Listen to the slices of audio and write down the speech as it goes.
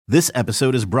This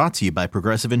episode is brought to you by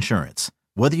Progressive Insurance.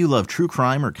 Whether you love true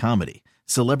crime or comedy,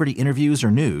 celebrity interviews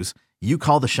or news, you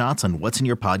call the shots on what's in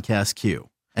your podcast queue.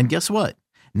 And guess what?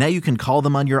 Now you can call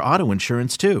them on your auto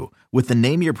insurance too with the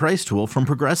Name Your Price tool from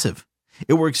Progressive.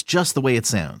 It works just the way it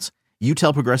sounds. You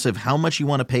tell Progressive how much you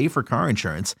want to pay for car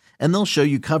insurance, and they'll show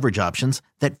you coverage options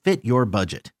that fit your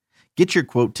budget. Get your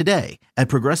quote today at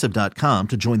Progressive.com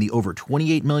to join the over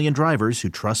 28 million drivers who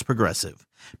trust Progressive.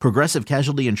 Progressive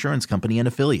Casualty Insurance Company and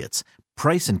Affiliates.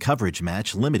 Price and coverage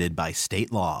match limited by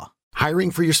state law. Hiring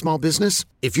for your small business?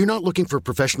 If you're not looking for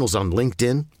professionals on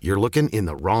LinkedIn, you're looking in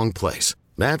the wrong place.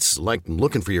 That's like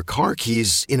looking for your car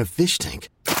keys in a fish tank.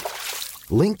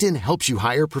 LinkedIn helps you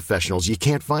hire professionals you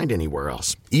can't find anywhere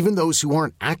else, even those who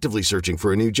aren't actively searching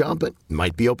for a new job but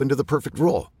might be open to the perfect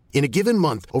role. In a given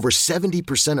month, over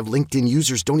 70% of LinkedIn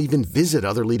users don't even visit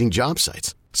other leading job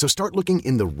sites. So start looking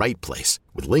in the right place.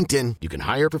 With LinkedIn, you can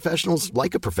hire professionals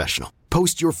like a professional.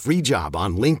 Post your free job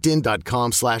on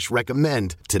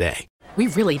linkedin.com/recommend today. We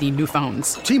really need new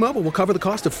phones. T-Mobile will cover the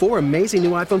cost of 4 amazing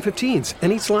new iPhone 15s,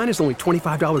 and each line is only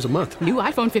 $25 a month. New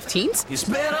iPhone 15s? It's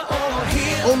better over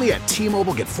here. Only at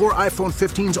T-Mobile, get 4 iPhone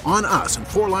 15s on us and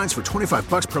 4 lines for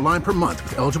 $25 per line per month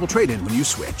with eligible trade-in when you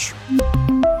switch.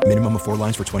 Minimum of 4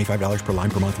 lines for $25 per line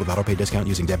per month with autopay discount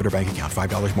using debit or bank account.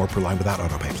 $5 more per line without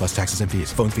autopay, plus taxes and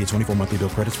fees. Phone fee at 24 monthly bill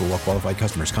credits for well-qualified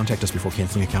customers. Contact us before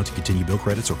canceling account to continue bill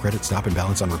credits or credit stop and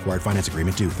balance on required finance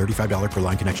agreement due. $35 per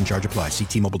line connection charge applies. See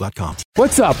T-Mobile.com.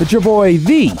 What's up? It's your boy,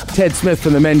 The Ted Smith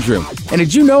from The Men's Room. And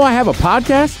did you know I have a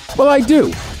podcast? Well, I do.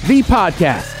 The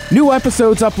Podcast. New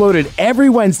episodes uploaded every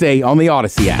Wednesday on the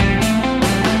Odyssey app.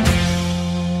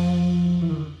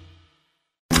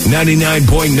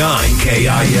 99.9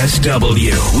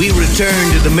 KISW. We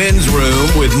return to the men's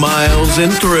room with Miles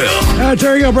and Thrill.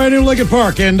 There you go, brand new Lincoln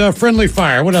Park and Friendly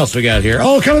Fire. What else we got here?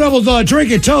 Oh, coming up with Drink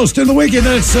and Toast in the weekend.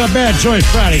 Then it's Bad Choice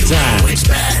Friday time. It's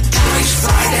Bad Choice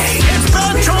Friday. It's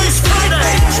Bad Choice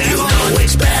Friday. You know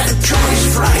it's Bad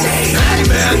Choice Friday. Hey,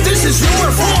 man, this is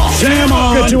your fault. Jam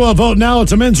on. Get to vote now.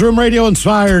 It's a Men's Room Radio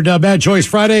inspired Bad Choice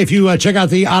Friday. If you check out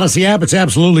the Odyssey app, it's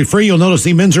absolutely free. You'll notice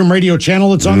the Men's Room Radio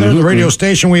channel that's on there, the radio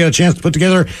station. We had a chance to put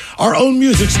together our own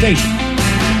music station.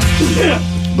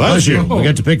 Bless you. We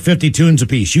got to pick 50 tunes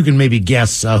apiece. You can maybe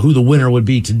guess who the winner would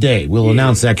be today. We'll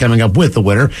announce that coming up with the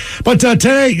winner. But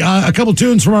today, a couple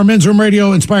tunes from our Men's Room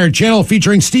Radio inspired channel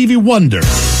featuring Stevie Wonder.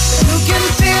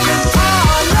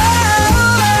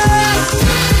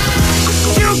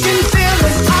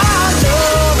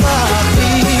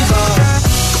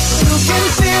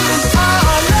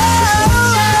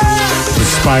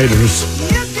 Spiders.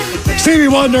 Stevie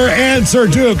Wonder and Sir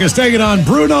Duke is taking on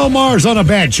Bruno Mars on a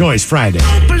Bad Choice Friday.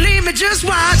 Don't believe me, just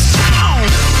watch.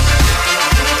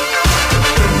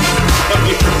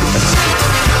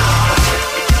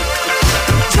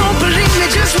 Don't believe me,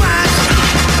 just watch.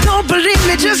 Don't believe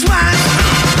me, just watch.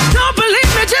 Don't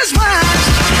believe me, just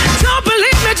watch. Don't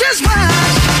believe me, just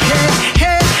watch. Hey,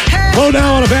 hey, hey. Vote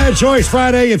now on a Bad Choice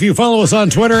Friday if you follow us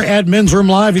on Twitter at Men's Room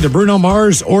Live, either Bruno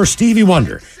Mars or Stevie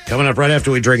Wonder. Coming up right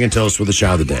after we drink and toast with the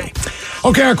shot of the day.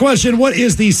 Okay, our question, what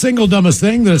is the single dumbest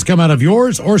thing that has come out of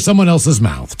yours or someone else's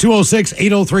mouth?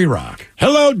 206-803-ROCK.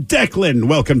 Hello, Declan.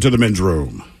 Welcome to the Men's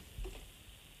Room.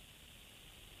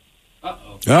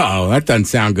 Uh-oh, that doesn't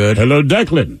sound good. Hello,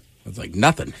 Declan. It's like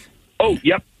nothing. Oh,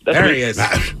 yep. That's There me. he is.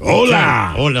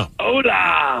 Hola. Hola.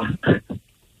 Hola.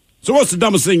 So what's the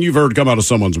dumbest thing you've heard come out of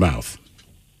someone's mouth?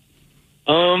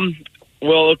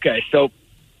 Well, okay, so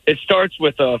it starts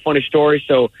with a funny story.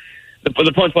 So the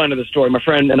punchline of the story, my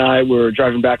friend and I were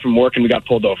driving back from work and we got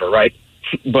pulled over, right?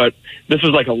 But this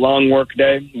was like a long work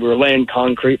day. We were laying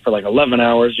concrete for like 11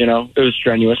 hours, you know. It was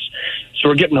strenuous. So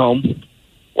we're getting home.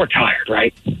 We're tired,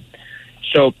 right?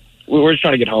 So we're just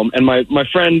trying to get home. And my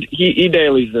friend, he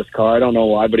dailies this car. I don't know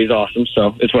why, but he's awesome,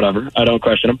 so it's whatever. I don't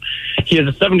question him. He has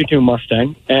a 72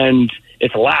 Mustang, and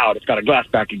it's loud. It's got a glass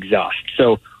back exhaust.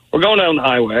 So we're going down the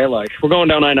highway, like we're going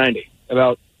down I-90,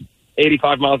 about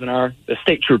 85 miles an hour. The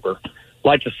state trooper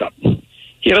lights us up.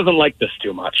 He doesn't like this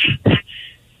too much.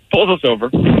 Pulls us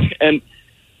over, and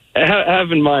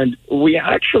have in mind, we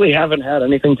actually haven't had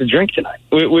anything to drink tonight.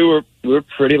 We were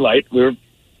pretty light. We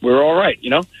were all right, you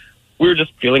know? We were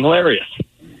just feeling hilarious.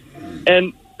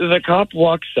 And the cop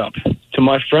walks up to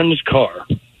my friend's car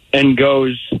and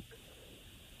goes, "Do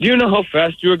you know how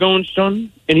fast you were going,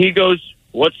 son?" And he goes,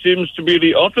 "What seems to be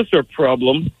the officer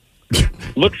problem?"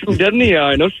 Looks him dead in the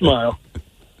eye, no smile.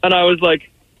 And I was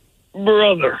like,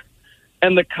 "Brother."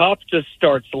 And the cop just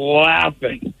starts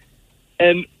laughing.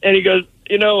 And he goes,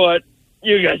 "You know what?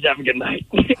 You guys have a good night."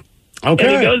 Okay.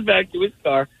 And he goes back to his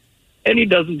car, and he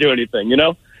doesn't do anything, you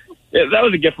know? That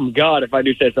was a gift from God, if I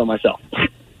do say so myself.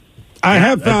 I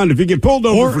have found if you get pulled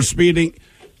over for speeding,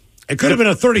 it could have been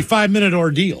a 35-minute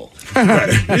ordeal.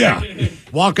 Yeah.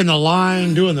 Walking the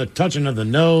line, doing the touching of the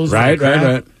nose. Right.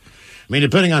 I mean,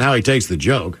 depending on how he takes the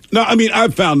joke. No, I mean,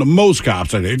 I've found the most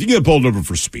cops, if you get pulled over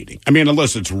for speeding, I mean,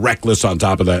 unless it's reckless on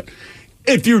top of that,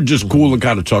 if you're just cool and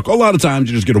kind of chuckle, a lot of times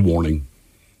you just get a warning.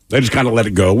 They just kind of let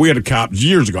it go. We had a cop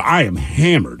years ago. I am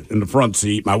hammered in the front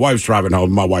seat. My wife's driving home.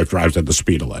 My wife drives at the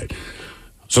speed of light.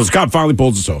 So this cop finally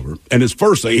pulls us over. And his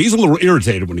first thing, he's a little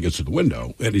irritated when he gets to the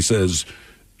window. And he says,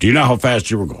 do you know how fast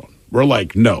you were going? We're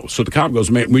like, no. So the cop goes,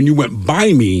 man, when you went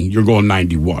by me, you're going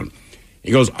 91.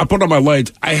 He goes, I put on my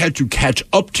lights. I had to catch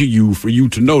up to you for you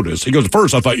to notice. He goes, at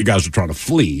first I thought you guys were trying to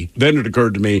flee. Then it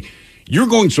occurred to me, you're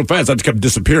going so fast, I just kept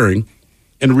disappearing.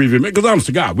 In the review, because honest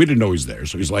to God, we didn't know he's there.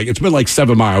 So he's like, it's been like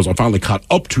 7 miles. I finally caught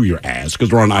up to your ass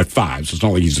because we're on I-5. So it's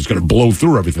not like he's just going to blow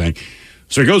through everything.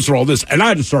 So he goes through all this, and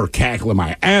I just started cackling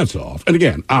my ass off. And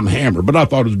again, I'm hammered, but I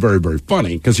thought it was very, very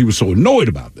funny because he was so annoyed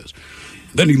about this.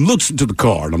 Then he looks into the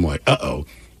car, and I'm like, uh-oh.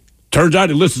 Turns out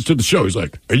he listens to the show. He's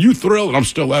like, are you thrilled? And I'm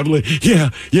still laughing. Yeah.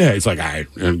 He's like, all right,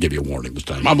 I'm going to give you a warning this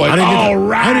time. I'm like, all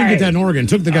right. I didn't get that in Oregon.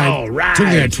 Took the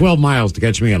guy 12 miles to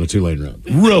catch me on a 2-lane road.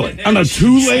 Really? On a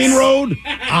 2-lane road?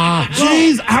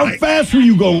 Jeez, how fast were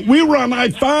you going? We were on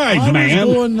I-5,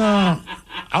 man.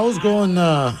 I was going.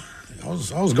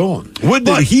 What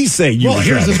did he say you were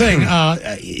here's driving?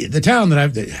 the thing. The town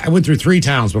that I went through 3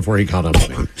 towns before he caught up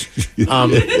with me.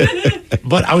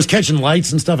 But I was catching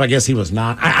lights and stuff. I guess he was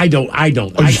not. I don't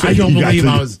believe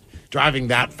I was driving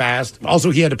that fast.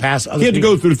 Also, he had to pass other He had to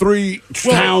people. go through 3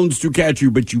 towns to catch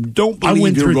you, but you don't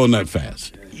believe you were going that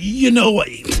fast. You know what?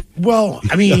 Well,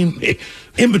 I mean,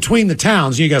 in between the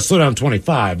towns, you got to slow down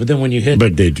 25. But then when you hit...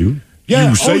 But did you?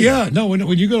 Yeah. No,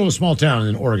 when you go to a small town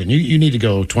in Oregon, you need to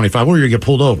go 25 or you get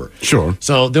pulled over. Sure.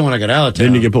 So then when I got out of town...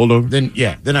 Then you get pulled over? Then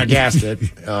I gassed it to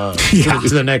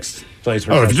the next place.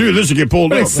 If you do this, you get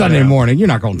pulled over. It's Sunday morning. You're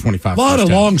not going 25. A lot of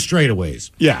long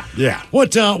straightaways. Yeah.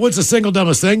 What's the single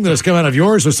dumbest thing that has come out of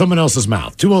yours or someone else's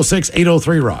mouth?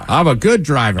 206-803-ROCK. I'm a good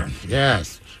driver.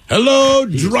 Yes. Hello,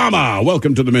 drama.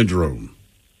 Welcome to the men's room.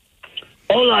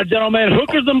 Hola, gentlemen.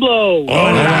 Hookers and blows.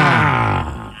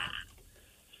 Hola.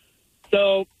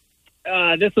 So,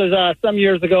 this was some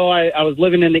years ago. I was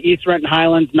living in the East Renton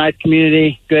Highlands, nice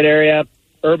community, good area,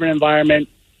 urban environment.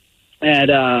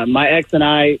 And my ex and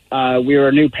I, we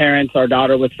were new parents. Our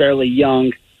daughter was fairly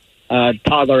young,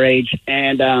 toddler age.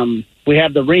 And we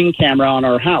have the Ring camera on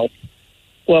our house.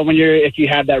 Well, if you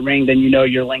have that Ring, then you know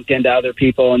you're linked into other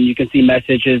people, and you can see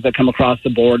messages that come across the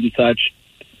board and such.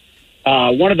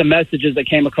 One of the messages that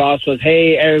came across was,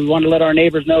 hey, we want to let our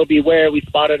neighbors know, beware, we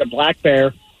spotted a black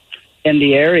bear in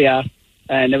the area,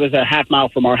 and it was a half mile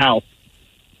from our house.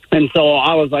 And so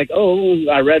I was like,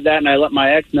 I read that, and I let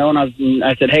my ex know, and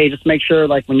I said, hey, just make sure,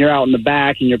 like, when you're out in the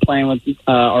back and you're playing with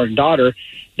our daughter,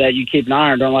 that you keep an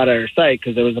eye on her, don't let her out of sight,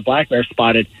 because there was a black bear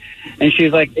spotted. And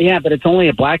she's like, yeah, but it's only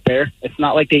a black bear. It's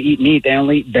not like they eat meat. They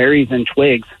only eat berries and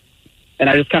twigs.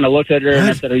 And I just kind of looked at her, and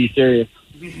I said, are you serious?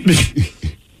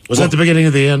 Was that the beginning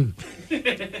of the end?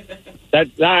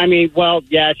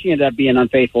 Yeah, she ended up being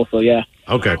unfaithful, so yeah.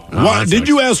 Okay. Did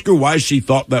you ask her why she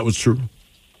thought that was true?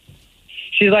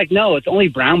 She's like, no, it's only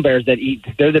brown bears that eat.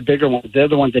 They're the bigger ones. They're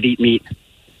the ones that eat meat.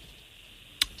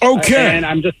 Okay. And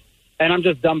I'm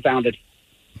just dumbfounded.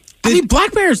 I mean,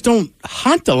 black bears don't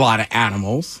hunt a lot of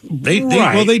animals. They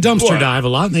dumpster dive a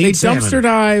lot. And they eat salmon. Dumpster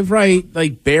dive, right?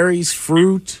 Like berries,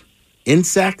 fruit,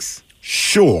 insects.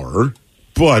 Sure,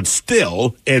 but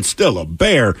still, it's still a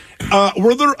bear.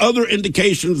 Were there other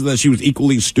indications that she was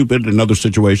equally stupid in other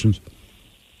situations?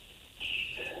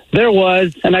 There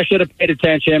was, and I should have paid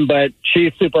attention, but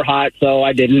she's super hot, so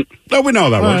I didn't. No, we know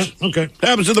that was. Right, okay.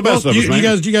 Happens to the best of us, man.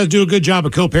 You guys do a good job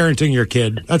of co-parenting your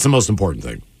kid. That's the most important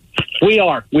thing. We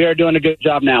are doing a good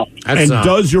job now.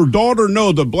 Does your daughter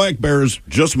know that black bears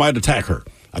just might attack her?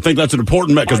 I think that's an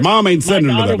important because Mom ain't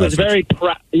sending her that message.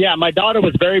 My daughter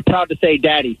was very proud to say,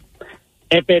 Daddy,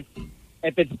 if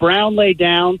it's brown, lay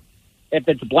down. If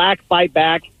it's black, fight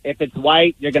back. If it's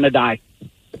white, you're going to die.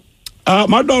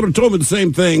 My daughter told me the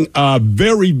same thing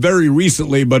very, very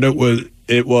recently, but it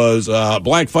was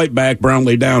black, fight back, brown,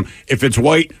 lay down. If it's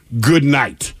white, good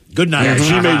night. Good night. Yeah,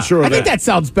 she made sure of that. I think that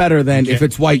sounds better than if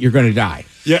it's white, you're going to die.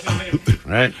 Yeah.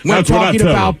 Right. We're talking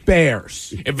about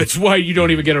bears. If it's white, you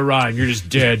don't even get a rhyme. You're just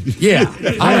dead. Yeah.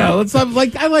 I know.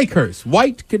 I like hers.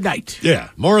 White, good night.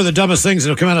 Yeah. More of the dumbest things that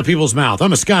have come out of people's mouth.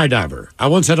 I'm a skydiver. I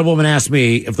once had a woman ask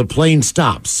me if the plane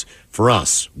stops for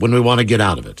us when we want to get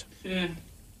out of it. Yeah.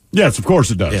 Yes, of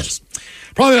course it does. Yes.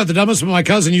 Probably not the dumbest, but my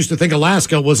cousin used to think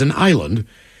Alaska was an island.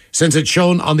 since it's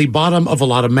shown on the bottom of a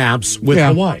lot of maps with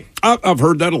Hawaii. I've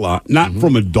heard that a lot. Not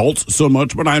from adults so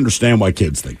much, but I understand why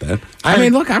kids think that. I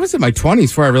mean, look, I was in my 20s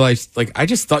before I realized, like, I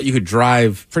just thought you could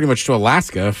drive pretty much to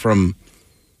Alaska from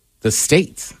the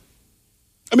States.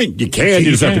 I mean, you can.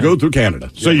 You just have to go through Canada.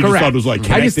 So you just thought it was like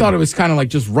I just thought it was kind of like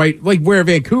just right, like where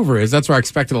Vancouver is. That's where I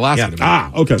expected Alaska to be.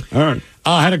 Okay. All right.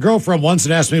 I had a girlfriend once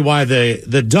that asked me why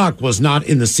the duck was not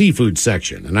in the seafood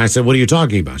section. And I said, what are you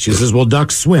talking about? She says, well,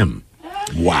 ducks swim.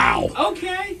 Wow.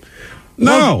 Okay.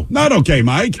 No, not okay,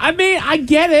 Mike. I mean, I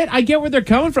get it. I get where they're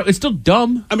coming from. It's still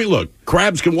dumb. I mean, look,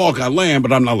 crabs can walk on land,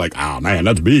 but I'm not like, oh, man,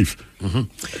 that's beef.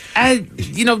 I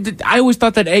always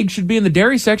thought that egg should be in the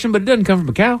dairy section, but it doesn't come from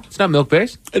a cow. It's not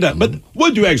milk-based. It does. But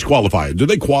what do eggs qualify? Do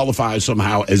they qualify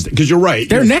somehow as... Because you're right.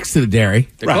 They're next to the dairy.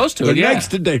 They're close to it, They're next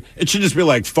to dairy. It should just be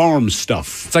like farm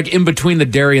stuff. It's like in between the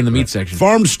dairy and the meat section.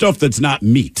 Farm stuff that's not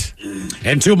meat.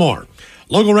 And two more.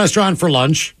 Local restaurant for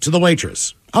lunch to the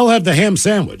waitress. I'll have the ham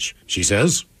sandwich. She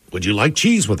says, would you like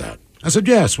cheese with that? I said,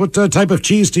 yes. What type of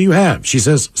cheese do you have? She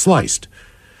says, sliced.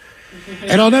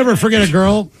 And I'll never forget a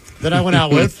girl that I went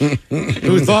out with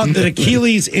who thought that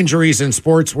Achilles injuries in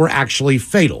sports were actually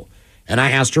fatal. And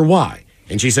I asked her why.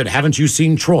 And she said, haven't you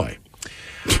seen Troy?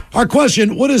 Our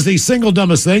question, what is the single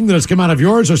dumbest thing that has come out of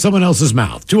yours or someone else's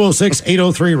mouth?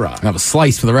 206-803-ROCK. Have a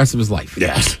slice for the rest of his life.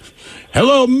 Yes.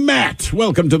 Hello, Matt.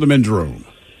 Welcome to the men's room.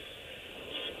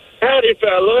 Howdy,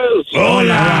 fellas.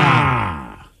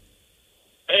 Hola.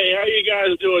 Hey, how you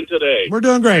guys doing today? We're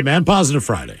doing great, man. Positive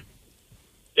Friday.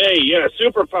 Hey, yeah,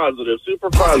 super positive,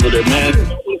 man.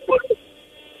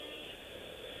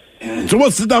 So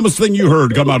what's the dumbest thing you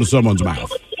heard come out of someone's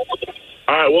mouth?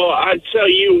 All right, well, I tell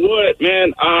you what,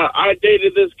 man, I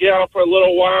dated this gal for a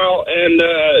little while, and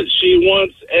she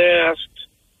once asked,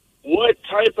 what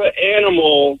type of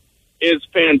animal is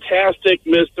Fantastic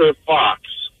Mr. Fox?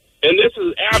 And this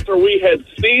is after we had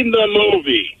seen the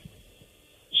movie.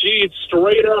 She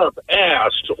straight up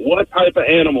asked, what type of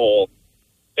animal?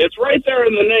 It's right there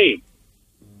in the name.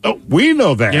 Oh, we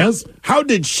know that. Yes. How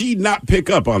did she not pick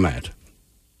up on that?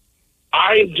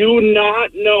 I do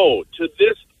not know. To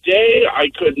this day, I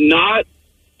couldn't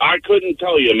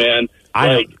tell you, man.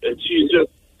 She's just,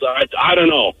 I don't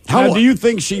know. How do you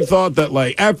think she thought that,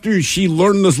 like, after she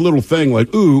learned this little thing,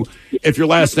 like, ooh, if your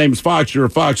last name's Fox, you're a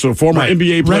Fox. So former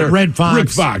NBA player, Red Fox. Rick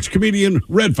Fox, comedian,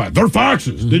 Red Fox. They're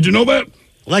Foxes. Did you know that?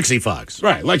 Lexi Fox.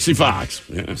 Right, Lexi Fox.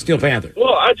 Yeah. Steel Panther.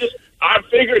 Well, I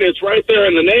figured it's right there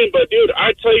in the name, but dude,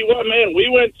 I tell you what, man, we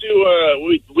went to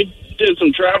we did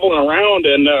some traveling around,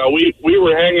 and we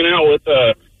were hanging out with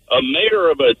a mayor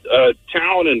of a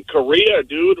town in Korea,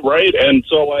 dude, right? And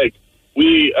so like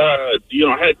we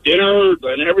had dinner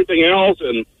and everything else,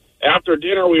 and after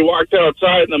dinner we walked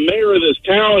outside, and the mayor of this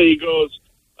town, he goes,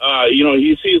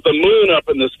 he sees the moon up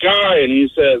in the sky, and he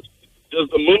says, does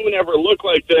the moon ever look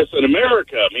like this in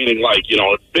America? Meaning like,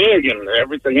 it's big and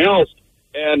everything else.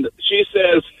 And she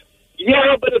says,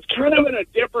 yeah, but it's kind of in a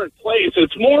different place.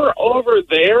 It's more over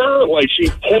there. Like she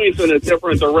points in a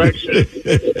different direction.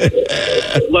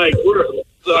 Like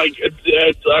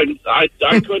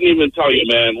I couldn't even tell you,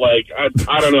 man. Like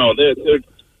I don't know.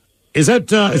 Is that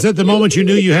the moment you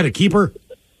knew you had a keeper?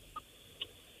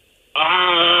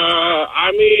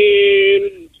 I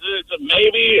mean,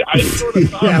 maybe I sort of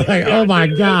thought. Yeah, like, oh my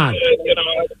God.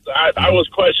 I was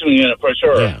questioning it for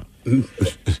sure. Yeah.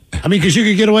 I mean, because you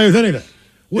could get away with anything.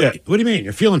 What do you mean?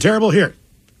 You're feeling terrible? Here.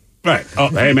 Right. Oh,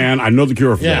 hey, man, I know the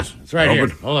cure for this. It's right here.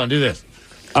 Hold on, do this.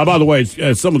 By the way,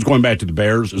 someone's going back to the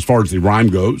Bears as far as the rhyme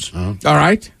goes. All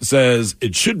right. Says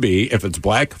it should be, if it's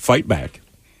black, fight back.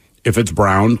 If it's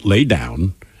brown, lay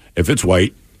down. If it's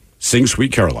white, sing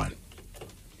Sweet Caroline.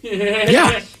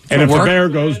 Yeah. And if the bear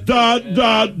goes, da,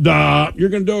 da, da, you're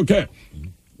going to do okay.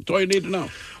 That's all you need to know.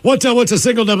 What's a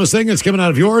single dumbest thing that's coming out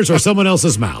of yours or someone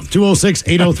else's mouth?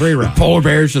 206-803-ROCK. Polar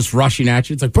bear's just rushing at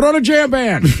you. It's like, put on a jam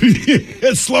band.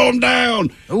 Slow them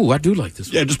down. Oh, I do like this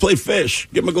one. Yeah, just play fish.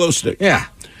 Give him a glow stick. Yeah.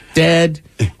 Dead.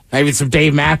 Maybe some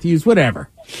Dave Matthews, whatever.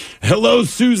 Hello,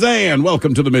 Suzanne.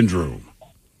 Welcome to the men's room.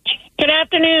 Good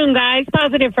afternoon, guys.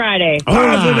 Positive Friday.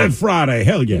 Positive Friday.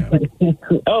 Hell yeah.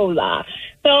 Hola.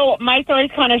 So my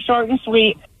story's kind of short and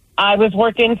sweet. I was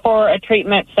working for a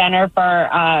treatment center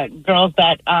for girls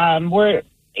that were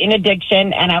in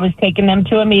addiction, and I was taking them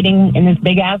to a meeting in this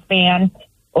big-ass van.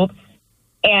 Oops.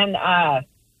 And I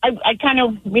kind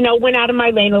of, went out of my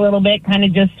lane a little bit, kind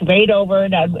of just swayed over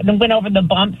it. I went over the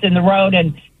bumps in the road,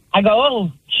 and I go,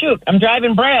 oh, shoot, I'm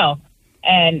driving Braille.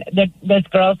 And this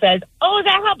girl says, oh, is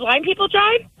that how blind people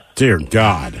drive? Dear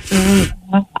God.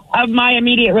 My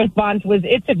immediate response was,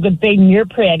 it's a good thing you're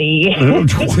pretty.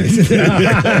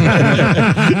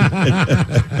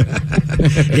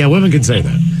 Yeah, women can say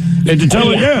that. And to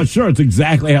tell it, yeah, sure, it's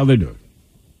exactly how they do it.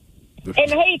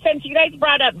 And hey, since you guys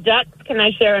brought up ducks, can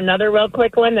I share another real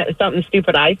quick one that was something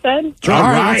stupid I said? All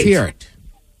right, let's hear it.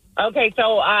 Okay,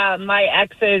 so my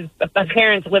ex's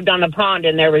parents lived on a pond,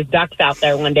 and there was ducks out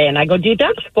there one day. And I go, "Do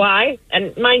ducks fly?"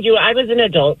 And mind you, I was an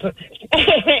adult.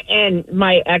 And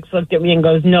my ex looked at me and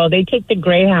goes, "No, they take the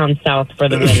Greyhound south for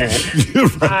the winter."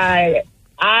 Right.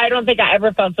 I don't think I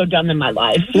ever felt so dumb in my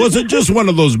life. Was it just one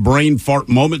of those brain fart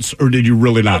moments, or did you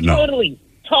really not know? Totally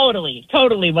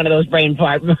one of those brain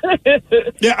farts.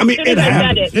 Yeah, I mean, it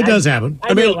happens. It does happen.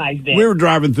 I realized it. We were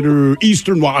driving through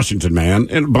eastern Washington, man,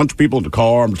 and a bunch of people in the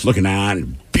car. I'm just looking out,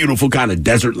 and beautiful kind of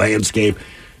desert landscape.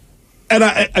 And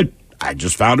I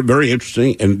just found it very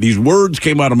interesting. And these words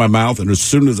came out of my mouth, and as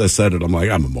soon as I said it, I'm like,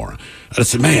 I'm a moron. I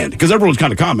said, man, because everyone's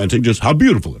kind of commenting just how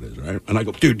beautiful it is, right? And I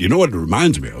go, dude, you know what it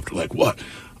reminds me of? Like what?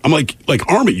 I'm like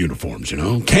Army uniforms,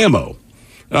 camo.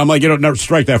 And I'm like, never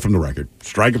strike that from the record.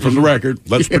 Strike it from the record.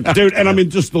 Let's, dude. And I mean,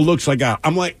 just the looks I got.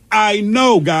 I'm like, I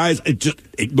know, guys.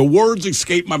 The words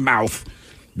escaped my mouth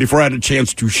before I had a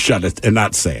chance to shut it and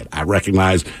not say it. I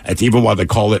recognize that's even why they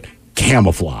call it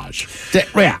camouflage.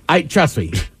 Trust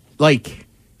me. Like,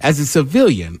 as a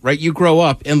civilian, right? You grow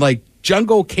up in like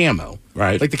jungle camo,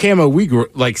 right? Like the camo we grew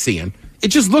like seeing. It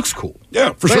just looks cool.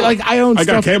 Yeah, for sure. Like I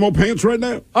got camo pants right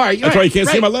now. All right, that's why you can't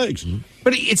see my legs.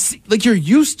 But it's like you're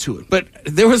used to it. But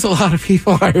there was a lot of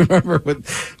people I remember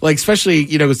with, like, especially,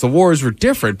 because the wars were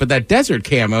different, but that desert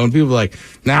camo, and people were like,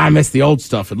 nah, I miss the old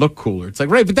stuff. It looked cooler. It's like,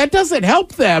 right, but that doesn't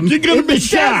help them. You're going to be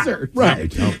shot. Desert.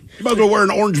 Right. You might as well wear an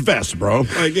orange vest, bro.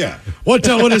 Like, yeah. What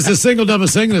is the single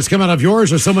dumbest thing that's come out of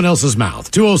yours or someone else's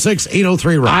mouth?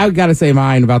 206-803-ROCK. I got to say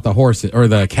mine about the horses, or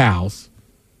the cows.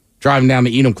 Driving down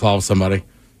the Enumclaw with somebody.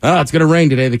 Oh, it's going to rain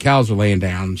today. The cows are laying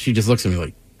down. She just looks at me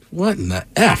like, what in the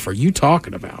F are you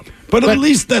talking about? But at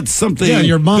least that's something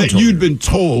your mom that you'd been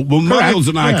told. Well, Miles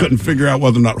and I couldn't figure out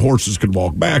whether or not horses could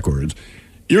walk backwards.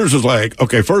 Yours is like,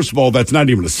 okay, first of all, that's not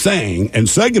even a saying. And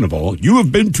second of all, you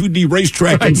have been to the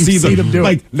racetrack and see them do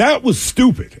it. That was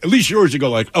stupid. At least yours, you go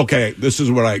like, okay, this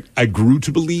is what I grew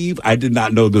to believe. I did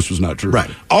not know this was not true. Right.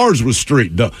 Ours was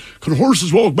straight. Can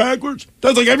horses walk backwards?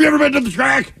 That's like, have you ever been to the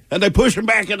track? And they push them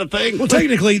back in the thing? Well,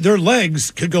 technically, their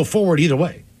legs could go forward either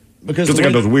way. Because they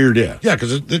got those weird, Yeah,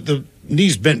 because the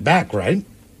knee's bent back, right?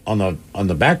 On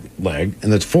the back leg,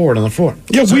 and it's forward on the foot.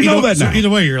 Yeah, we know that now. So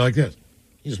either way, you're like this.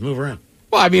 You just move around.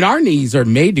 Well, I mean, our knees are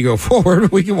made to go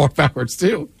forward. We can walk backwards,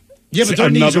 too. Yeah, but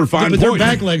their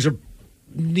back legs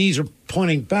knees are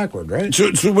pointing backward, right?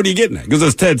 So what are you getting at? Because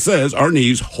as Ted says, our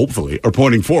knees, hopefully, are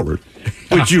pointing forward,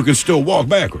 but you can still walk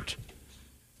backwards.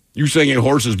 You're saying a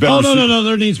horse is better? Oh, no,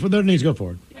 their knees go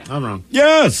forward. I'm wrong.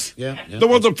 Yes. Yeah. The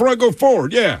ones up front go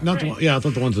forward, yeah. I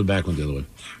thought the ones in the back went the other way.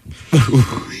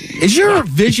 Is your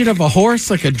vision of a horse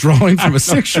like a drawing from a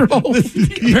 6-year-old?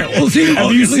 Well, see,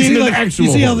 have you seen an actual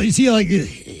horse? You see, like...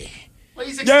 Well,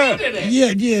 he's extended it.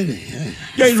 Yeah,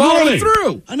 he's following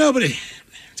through. I know, but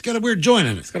it's got a weird joint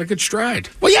in it. It's got a good stride.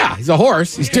 Well, yeah, he's a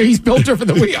horse. He's built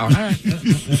different than we are.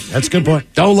 That's a good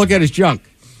point. Don't look at his junk.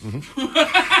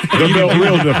 They're built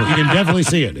real different. You can definitely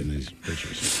see it in these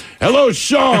pictures. Hello,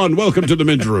 Sean. Welcome to the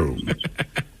men's room.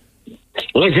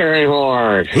 Liquor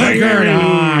horse.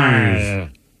 Liquor.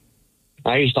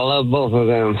 I used to love both of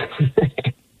them.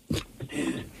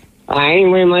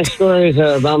 Anyway, my story is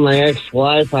about my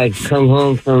ex-wife. I'd come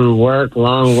home from work,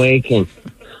 long week, and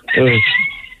it was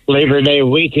Labor Day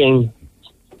weekend.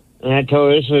 And I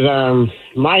told her this was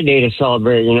my day to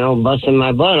celebrate, busting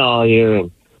my butt all year.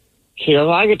 And she goes,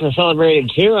 I get to celebrate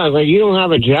it too. I was like, you don't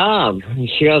have a job. And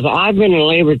she goes, I've been in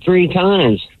labor 3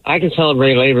 times. I can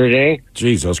celebrate Labor Day.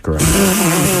 Jesus Christ.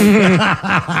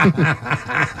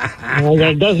 Well,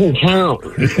 that doesn't count.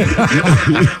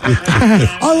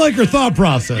 I like her thought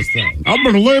process, though. I've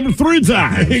been in labor 3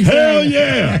 times. Hell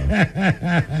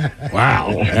yeah.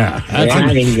 Wow. Yeah.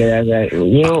 I didn't get that.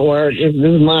 You don't work. This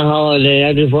is my holiday.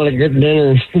 I just want a good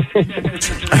dinner.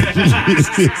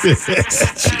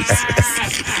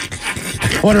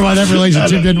 I wonder why that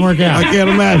relationship didn't work out. I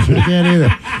can't imagine. I can't either.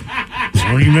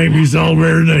 Well, you make me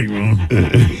celebrate today, man.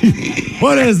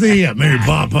 What is the Mary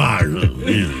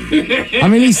Popeye? I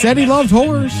mean, he said he loved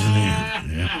horse.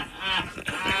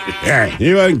 Yeah,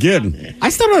 you ain't kidding. I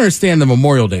still don't understand the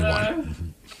Memorial Day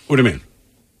one. What do you mean?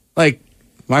 Like,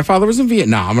 my father was in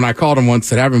Vietnam, and I called him once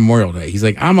and said, Happy Memorial Day. He's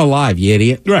like, I'm alive, you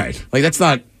idiot. Right. Like, that's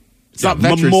not... It's not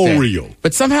Veterans Memorial. Day.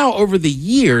 But somehow over the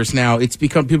years now, it's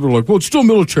become people are like, well, it's still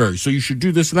military, so you should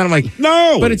do this and that. I'm like,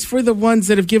 no. But it's for the ones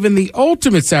that have given the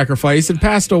ultimate sacrifice and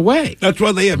passed away. That's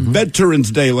why they have Veterans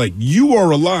Day, like, you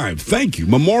are alive. Thank you.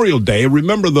 Memorial Day.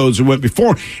 Remember those who went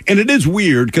before. And it is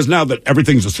weird because now that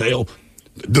everything's a sale,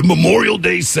 The Memorial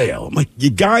Day sale. I'm like, you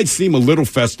guys seem a little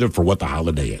festive for what the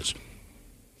holiday is.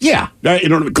 Yeah. You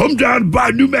know what I mean? Come down and buy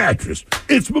a new mattress.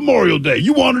 It's Memorial Day.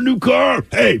 You want a new car?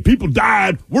 Hey, people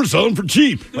died. We're selling for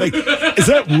cheap. Like, is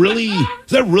that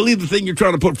really the thing you're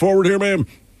trying to put forward here, man?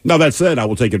 Now, that said, I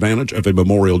will take advantage of a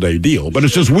Memorial Day deal. But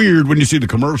it's just weird when you see the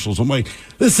commercials. I'm like,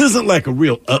 this isn't like a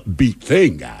real upbeat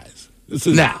thing, guys.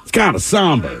 It's kind of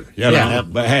somber. You know?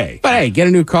 But hey, get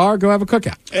a new car, go have a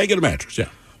cookout. Hey, get a mattress, yeah.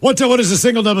 What is the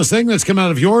single dumbest thing that's come out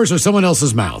of yours or someone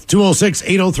else's mouth?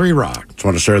 206-803-ROCK. Just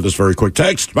want to share this very quick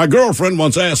text. My girlfriend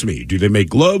once asked me, do they make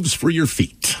gloves for your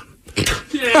feet?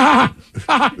 The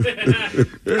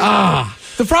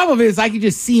problem is I can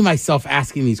just see myself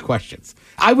asking these questions.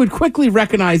 I would quickly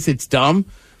recognize it's dumb,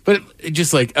 but it's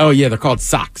just like, oh, yeah, they're called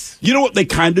socks. You know what they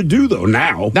kind of do, though,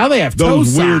 now? Now they have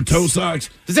those toe weird socks. toe socks.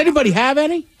 Does anybody have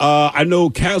any? I know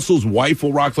Castle's wife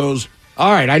will rock those.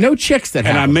 All right, I know chicks that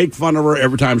have and I them. make fun of her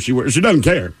every time she wears. She doesn't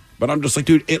care, but I'm just like,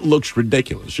 dude, it looks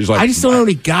ridiculous. She's like, I just don't know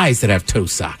any guys that have toe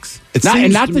socks. It Not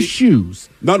seems the to me- shoes.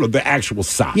 No, the actual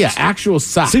socks. Yeah, actual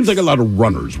socks. Seems like a lot of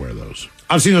runners wear those.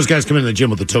 I've seen those guys come in the gym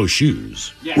with the toe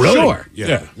shoes. Yeah, Really? Sure.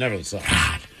 Yeah. Never the socks.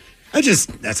 God.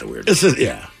 That's a weird. It's just,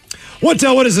 yeah. What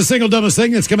is the single dumbest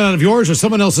thing that's coming out of yours or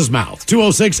someone else's mouth?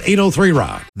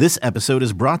 206-803-ROCK. This episode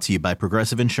is brought to you by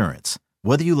Progressive Insurance.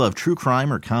 Whether you love true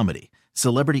crime or comedy,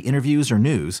 celebrity interviews or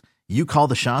news, you call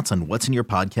the shots on what's in your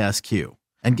podcast queue.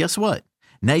 And guess what?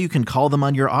 Now you can call them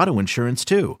on your auto insurance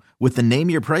too with the Name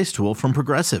Your Price tool from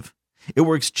Progressive. It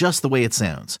works just the way it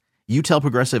sounds. You tell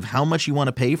Progressive how much you want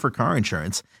to pay for car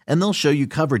insurance, and they'll show you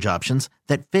coverage options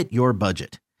that fit your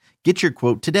budget. Get your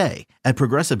quote today at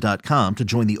Progressive.com to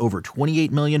join the over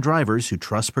 28 million drivers who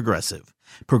trust Progressive.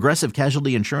 Progressive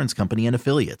Casualty Insurance Company and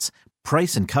Affiliates.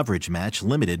 Price and coverage match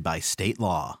limited by state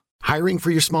law. Hiring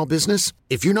for your small business?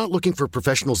 If you're not looking for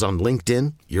professionals on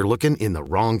LinkedIn, you're looking in the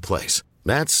wrong place.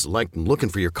 That's like looking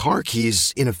for your car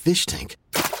keys in a fish tank.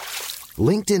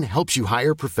 LinkedIn helps you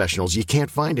hire professionals you can't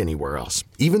find anywhere else,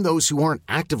 even those who aren't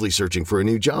actively searching for a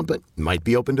new job but might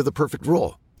be open to the perfect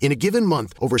role. In a given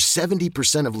month, over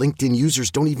 70% of LinkedIn users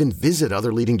don't even visit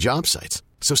other leading job sites.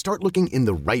 So start looking in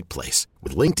the right place.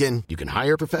 With LinkedIn, you can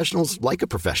hire professionals like a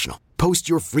professional. Post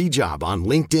your free job on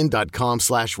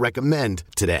linkedin.com/recommend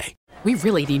today. We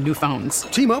really need new phones.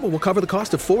 T-Mobile will cover the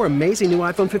cost of 4 amazing new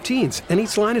iPhone 15s, and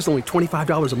each line is only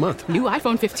 $25 a month. New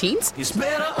iPhone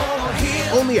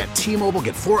 15s? Only at T-Mobile,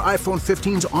 get 4 iPhone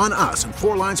 15s on us and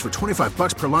 4 lines for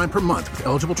 $25 per line per month with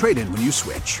eligible trade-in when you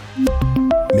switch.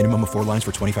 Minimum of 4 lines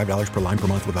for $25 per line per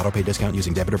month with auto pay discount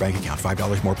using debit or bank account.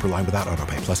 $5 more per line without auto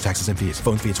pay, plus taxes and fees.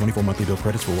 Phone fee at 24 monthly bill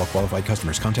credits for well-qualified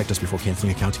customers. Contact us before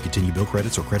canceling account to continue bill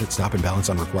credits or credit stop and balance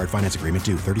on required finance agreement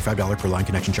due. $35 per line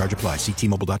connection charge applies. See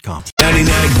T-Mobile.com.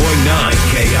 99.9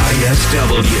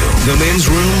 KISW. The men's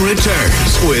room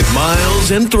returns with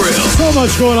Miles and Thrill. So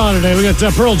much going on today. We got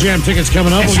Pearl Jam tickets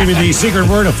coming up. We'll give you the secret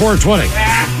word of 420.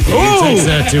 You can text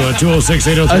that to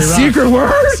 206-803-ROCK. A secret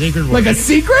word? Secret word. Like a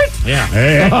secret? Yeah.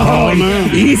 Hey, Oh,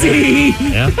 easy.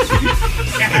 Yeah.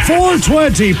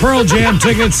 420 Pearl Jam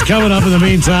tickets coming up in the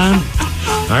meantime.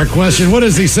 Our question, what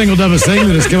is the single dumbest thing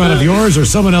that has come out of yours or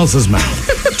someone else's mouth?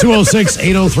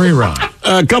 206-803-ROCK.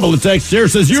 A couple of texts here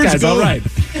says years ago. All right.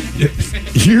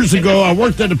 Years ago, I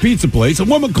worked at a pizza place. A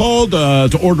woman called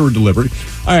to order a delivery.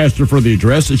 I asked her for the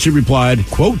address, and she replied,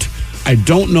 quote, I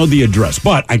don't know the address,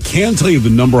 but I can tell you the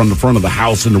number on the front of the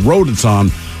house and the road it's on.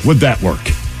 Would that work?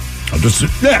 I'll just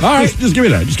give me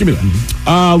that. Just give me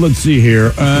that. Let's see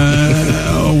here.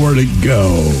 Where'd it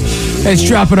go? Let's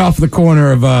drop it off the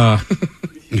corner of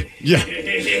Yeah.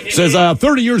 Says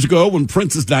 30 years ago, when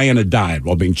Princess Diana died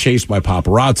while being chased by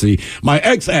paparazzi, my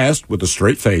ex asked with a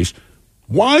straight face,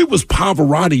 why was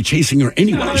Pavarotti chasing her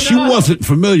anyway? She wasn't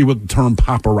familiar with the term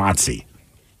paparazzi.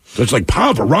 So it's like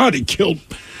Pavarotti killed.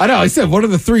 I know. I said, what are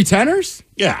the 3 tenors?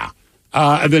 Yeah.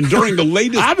 And then during the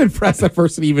latest. I'm impressed that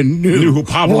person even knew who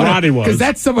Pavarotti was. Because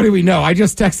that's somebody we know. I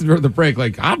just texted her at the break,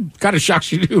 like, I'm kind of shocked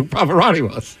she knew who Pavarotti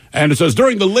was. And it says,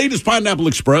 during the latest Pineapple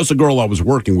Express, a girl I was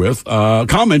working with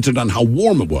commented on how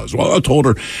warm it was. Well, I told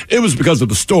her it was because of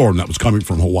the storm that was coming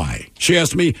from Hawaii. She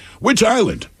asked me, which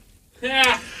island?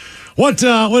 Yeah. What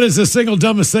is the single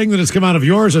dumbest thing that has come out of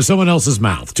yours or someone else's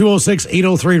mouth?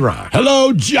 206-803-ROCK.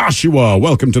 Hello, Joshua.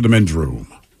 Welcome to the men's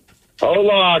room.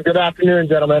 Hola. Good afternoon,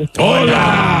 gentlemen.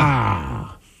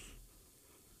 Hola.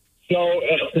 So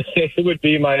it would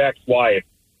be my ex-wife.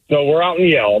 So we're out in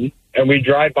Yelm, and we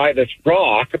drive by this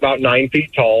rock about 9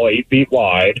 feet tall, 8 feet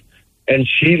wide, and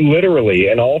she literally,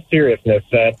 in all seriousness,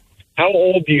 said, how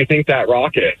old do you think that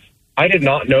rock is? I did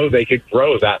not know they could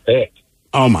grow that big.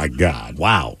 Oh, my God.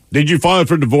 Wow. Did you file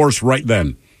for divorce right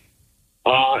then?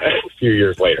 A few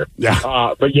years later.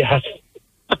 Yeah. But yes.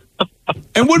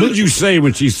 And what did you say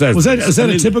when she said Was that this? is that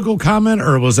a typical comment,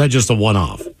 or was that just a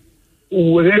one-off?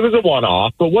 Well, it was a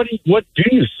one-off, but what do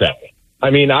you say? I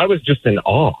mean, I was just in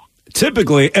awe.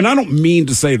 Typically, and I don't mean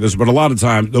to say this, but a lot of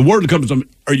times the word comes from,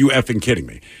 are you effing kidding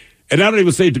me? And I don't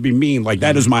even say it to be mean. Like,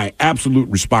 that is my absolute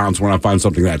response when I find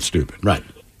something that stupid. Right.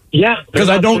 Yeah. Because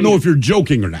I don't know if you're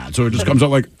joking or not. So it just comes out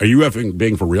like, are you effing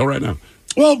being for real right now?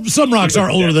 Well, some rocks are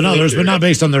older than others, but not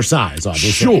based on their size,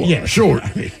 obviously. Sure, Yeah. sure.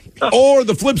 Or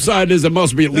the flip side is it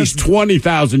must be at least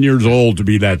 20,000 years old to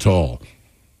be that tall.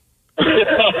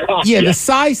 Yeah, the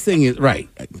size thing is right.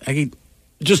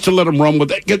 Just to let them run with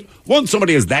that. Once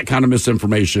somebody has that kind of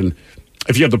misinformation,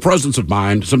 if you have the presence of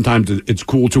mind, sometimes it's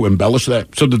cool to embellish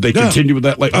that so that they continue with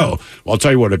that. Like, well, I'll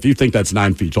tell you what, if you think that's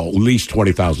 9 feet tall, at least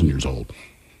 20,000 years old.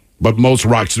 But most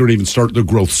rocks don't even start their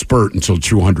growth spurt until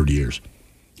 200 years.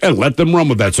 And let them run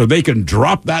with that so they can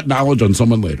drop that knowledge on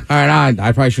someone later. All right,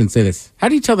 I probably shouldn't say this. How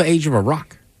do you tell the age of a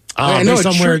rock?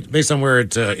 Based on where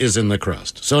it is in the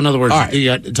crust. So in other words, All right. the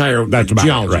entire That's about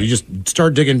geology, it, right. you just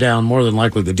start digging down. More than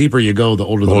likely, the deeper you go, the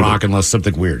older the rock, unless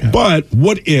something weird happens. But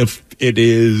what if it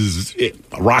is a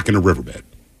rock in a riverbed?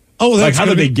 Oh, that's like how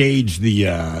do gonna they be- gauge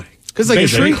the? Because like a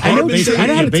tree, I know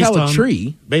how to tell a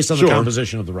tree based on Sure. the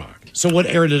composition of the rock. So what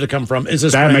area did it come from? Is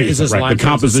this That granite? makes Is this it right. The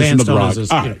limestone? Is this composition of the sandstone? rock. Is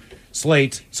this, All you know, right.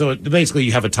 slate? So basically,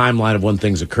 you have a timeline of when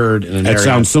things occurred in an That area.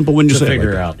 sounds simple when you to say it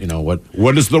figure like that. out,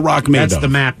 what is the rock made That's of? the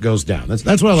map goes down. That's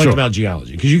what I like Sure. about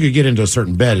geology, because you could get into a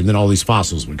certain bed and then all these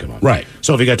fossils would come up. Right.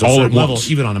 So if you got to a All certain at level,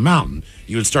 once. even on a mountain,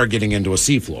 you would start getting into a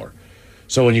seafloor.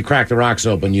 So when you crack the rocks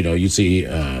open, you see.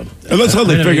 And that's how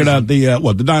they figured out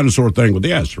the dinosaur thing with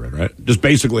the asteroid, right? Just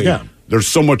basically, Yeah. there's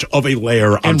so much of a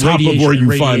layer on And top of where you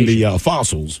radiation- find the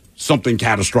fossils. Something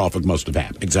catastrophic must have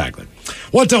happened. Exactly.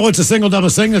 What's the single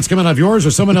dumbest thing that's coming out of yours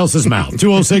or someone else's mouth?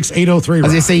 206-803.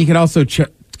 As they say, you can also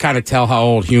kind of tell how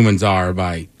old humans are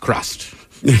by crust.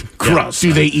 Crust.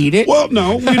 Do they eat it? Well,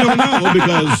 no, we don't know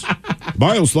because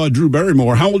Miles thought Drew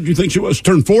Barrymore. How old do you think she was?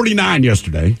 Turned 49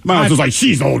 yesterday. Miles was like,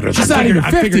 she's older. She's than not that. even I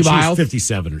 50, figured she was Miles.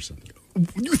 57 or something.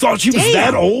 You thought she was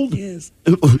that old? Yes.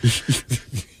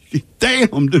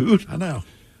 Damn, dude. I know.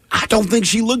 I don't think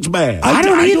she looks bad. I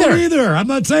don't either. I'm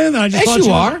not saying that. I just Yes, thought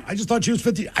you are. I just thought she was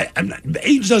 50.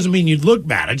 Age doesn't mean you'd look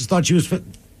bad. I just thought she was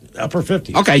upper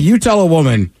 50. Okay, you tell a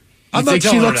woman you I'm not think she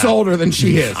telling her looks that. older than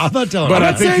she is. I'm not telling But her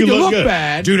I that. think saying you look good.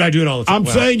 bad. Dude, I do it all the time. I'm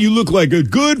Well, saying you look like a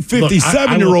good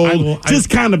 57-year-old, just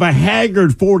kind of a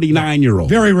haggard 49-year-old.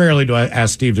 very rarely do I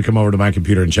ask Steve to come over to my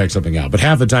computer and check something out, but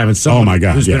half the time it's someone my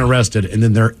God, who's been yeah. arrested, and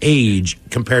then their age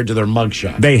compared to their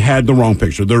mugshot. They had the wrong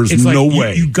picture. There's It's like, no you-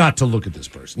 way. You got to look at this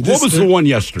person. What was the one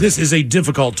yesterday? This is a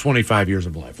difficult 25 years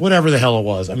of life. Whatever the hell it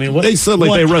was. I mean, what They said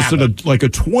what they arrested happened? a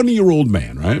 20-year-old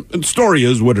man, right? And the story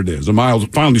is what it is. And Miles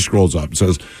finally scrolls up and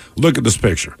says, look at this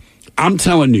picture. I'm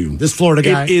telling you, This Florida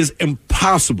guy? it is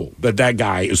impossible that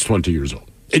guy is 20 years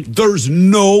old. There's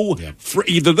no,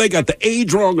 either they got the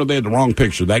age wrong or they had the wrong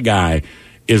picture. That guy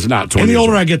is not 20 And the years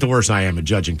older old. I get, the worse I am at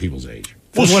judging people's age.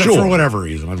 Well, For sure. whatever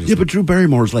reason. I'm just Yeah, but Drew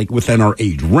Barrymore's like within our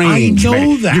age range. I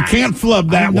know man. that. You can't flub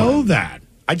that I know one. that.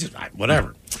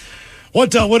 Whatever.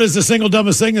 What is the single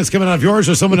dumbest thing that's coming out of yours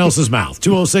or someone else's mouth?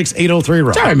 206-803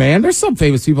 Rock. Sorry, man. There's some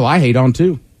famous people I hate on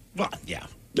too. Well, yeah.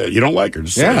 You don't like her.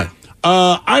 Just say Yeah. it.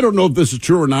 I don't know if this is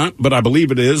true or not, but I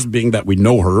believe it is, being that we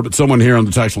know her. But someone here on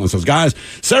the text line says, guys,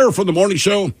 Sarah from the morning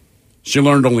show, she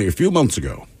learned only a few months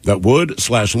ago that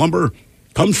wood/lumber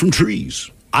comes from trees.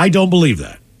 I don't believe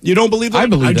that. You don't believe that? I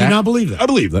believe I that. do not believe that. I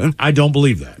believe that. I don't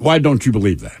believe that. Why don't you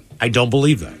believe that? I don't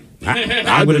believe that.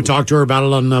 I'm going to talk to her about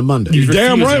it on Monday. You're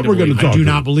damn Refusing right we're gonna believe it. talk I do to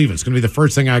her. not believe it. It's going to be the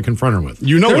first thing I confront her with.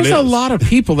 You know There's it is. a lot of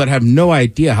people that have no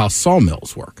idea how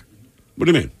sawmills work. What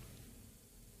do you mean?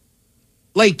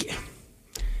 Like,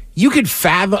 you could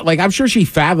fathom, like, I'm sure she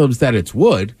fathoms that it's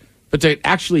wood, but to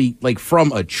actually, like,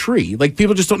 from a tree, like,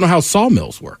 people just don't know how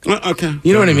sawmills work. Okay.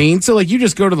 You know what I mean? So, like, you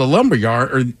just go to the lumber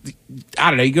yard, or, I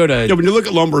don't know, you go to. Yeah, when you look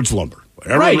at lumber, it's lumber.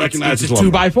 Everyone Right, it's recognizes a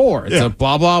lumber. 2x4. It's Yeah. a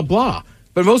blah, blah, blah.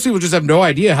 But most people just have no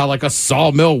idea how, like, a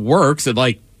sawmill works, and,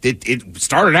 like, it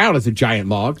started out as a giant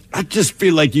log. I just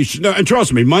feel like you should know. And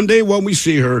trust me, Monday when we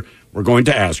see her, we're going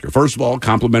to ask her. First of all,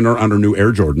 compliment her on her new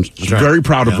Air Jordans. She's right. very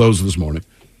proud of those this morning.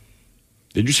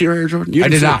 Did you see her Air Jordan? You I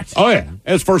didn't did see not. her? Oh, yeah.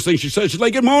 That's the first thing she said. She's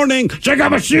like, good morning. Check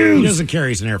out my He shoes. doesn't care.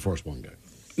 He's an Air Force One guy.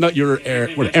 Not your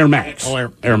Air Max.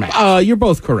 Oh, Air Max. You're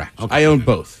both correct. I own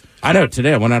both. I know.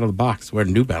 Today I went out of the box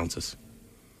wearing New Balances.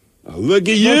 Look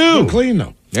at Look you. clean,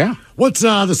 though. Yeah. What's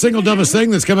the single dumbest thing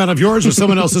that's come out of yours or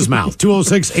someone else's mouth?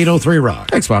 206-803 Rock.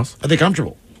 Thanks, Miles. Are they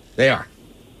comfortable? They are.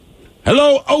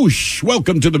 Hello, Osh.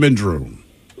 Welcome to the men's room.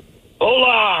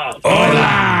 Hola.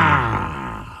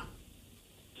 Hola.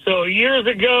 So you years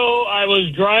ago, I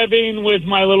was driving with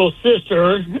my little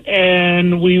sister,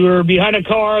 and we were behind a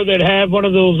car that had one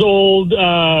of those old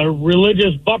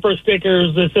religious bumper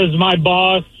stickers that says, "My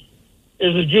boss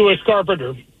is a Jewish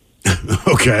carpenter."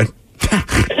 Okay.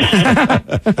 And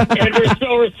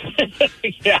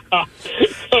yeah.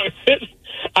 So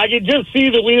I could just see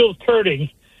the wheels turning.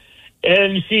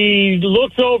 And she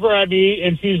looks over at me,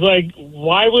 and she's like,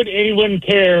 "Why would anyone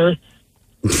care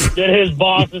that his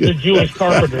boss is a Jewish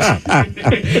carpenter?"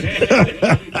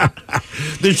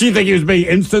 Did she think he was being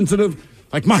insensitive?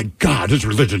 Like, my God, his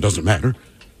religion doesn't matter.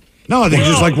 No, I think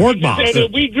just like work boss.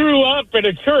 And we grew up in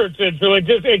a church, and so it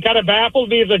kind of baffled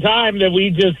me at the time that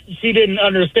she didn't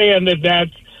understand that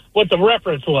that's what the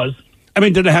reference was. I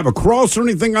mean, did it have a cross or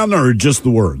anything on there, or just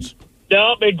the words?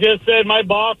 No, it just said, "My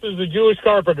boss is a Jewish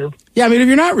carpenter." Yeah, I mean, if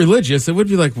you're not religious, it would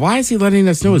be like, why is he letting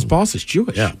us know his boss is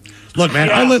Jewish? Yeah. Look, man,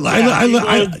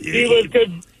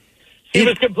 She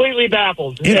was completely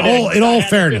baffled. In all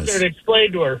fairness, to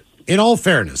explain to her. In all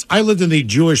fairness, I lived in the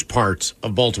Jewish part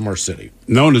of Baltimore City.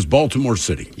 Known as Baltimore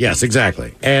City. Yes,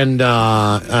 exactly. And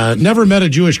never met a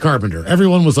Jewish carpenter.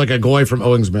 Everyone was like a goy from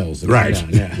Owings Mills. Right.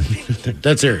 Yeah.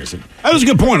 That's serious. That was a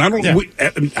good point.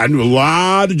 I knew a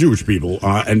lot of Jewish people,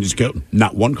 and just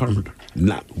not one carpenter.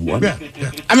 Not one. Yeah.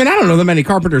 I mean, I don't know that many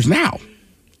carpenters now.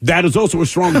 That is also a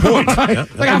strong point.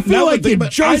 I feel like in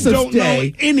Joseph's I don't day,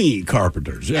 know any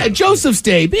carpenters. Yeah, Joseph's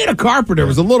day, being a carpenter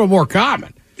was a little more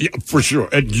common. Yeah, for sure.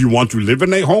 And you want to live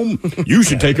in a home? You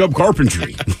should take up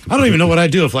carpentry. I don't even know what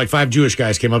I'd do if like 5 Jewish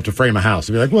guys came up to frame a house.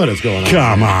 I'd be like, "What is going on?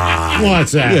 Come on.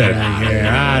 What's happening here?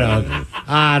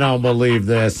 I don't believe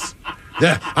this.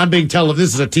 I'm being told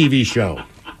this is a TV show."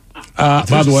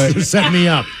 By the way, set me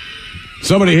up.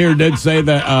 Somebody here did say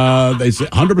that they said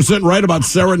 100% right about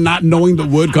Sarah not knowing that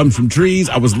wood comes from trees.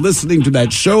 I was listening to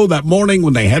that show that morning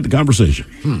when they had the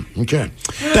conversation. Okay.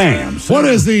 Damn. What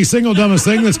is the single dumbest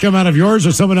thing that's come out of yours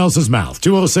or someone else's mouth?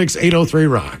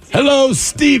 206-803-ROCK. Hello,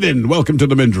 Steven. Welcome to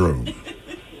the men's room.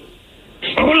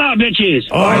 Hola, bitches.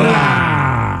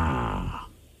 Hola.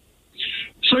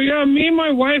 So, yeah, me and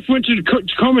my wife went to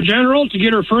Tacoma General to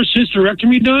get her first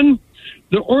hysterectomy done.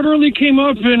 The orderly came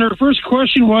up, and her first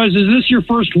question was, "Is this your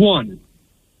first one?"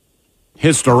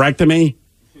 Hysterectomy?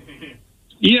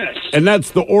 Yes. And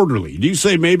that's the orderly. Do you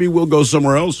say maybe we'll go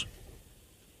somewhere else?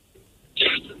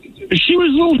 She was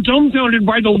a little dumbfounded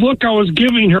by the look I was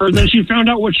giving her. Then she found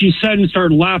out what she said and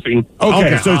started laughing.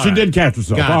 Okay, so she did catch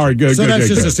herself. Gotcha. All right, good. So that's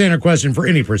just good. a standard question for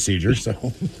any procedure. So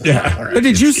yeah. All right. But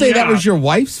did you say that was your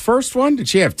wife's first one? Did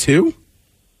she have 2?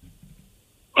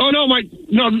 Oh, no,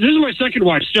 this is my second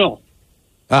wife still.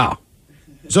 Oh.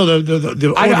 So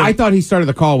the I thought he started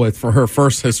the call with for her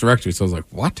first hysterectomy, so I was like,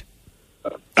 what?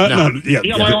 Yeah,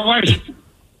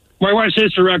 my wife's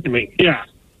hysterectomy. Yeah.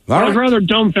 I was rather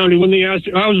dumbfounded when they asked.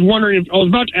 I was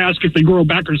about to ask if they grow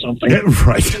back or something. Yeah,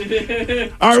 right.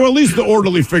 All right, well, at least the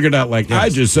orderly figured out, like, I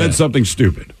just said something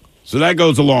stupid. So that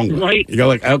goes a long way. Right. You go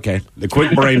like, okay, the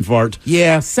quick brain fart.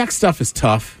 Yeah, sex stuff is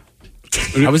tough.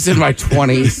 I was in my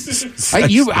 20s.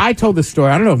 I told this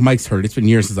story. I don't know if Mike's heard it. It's been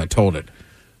years since I told it.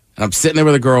 And I'm sitting there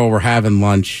with a girl. We're having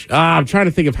lunch. I'm trying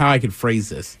to think of how I could phrase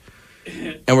this.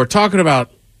 And we're talking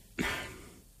about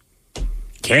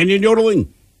canyon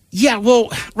yodeling. Yeah, well,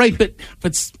 right,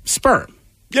 but sperm.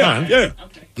 Yeah, yeah.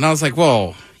 Okay. And I was like,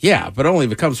 well, yeah, but only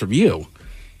if it comes from you.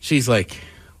 She's like,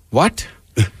 what?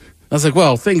 I was like,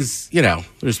 well, things,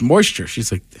 there's moisture.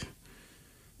 She's like,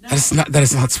 that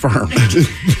is not sperm.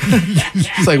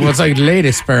 It's like, well, it's like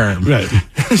lady sperm. Right.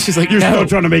 She's like, you're no. still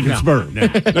trying to make it sperm. No.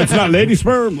 That's not lady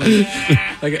sperm. No.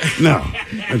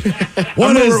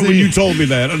 When you told me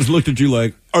that, I just looked at you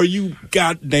like, are you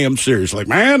goddamn serious? Like,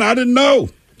 man, I didn't know.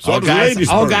 So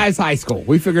all guys high school.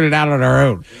 We figured it out on our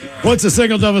own. What's the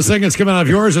single dumbest thing that's coming out of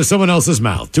yours or someone else's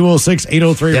mouth?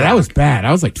 206-803. Yeah, that was bad.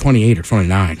 I was like 28 or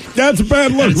 29. That's a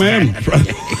bad look, man.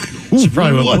 She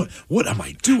probably went, what am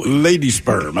I doing? Lady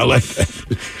sperm. I like that.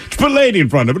 Just put lady in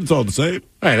front of it. It's all the same.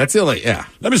 All right, that's the only, yeah.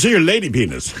 Let me see your lady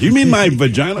penis. You mean my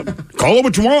vagina? Call it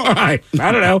what you want. All right.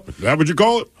 I don't know. Is that what you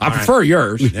call it? I prefer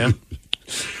yours. Yeah.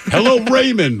 Hello,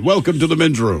 Raymond. Welcome to the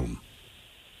men's room.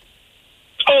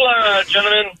 Hola,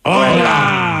 gentlemen.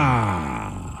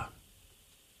 Hola.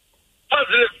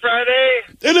 Positive Friday.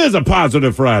 It is a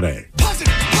positive Friday.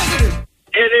 Positive.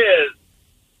 It is.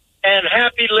 And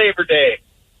happy Labor Day.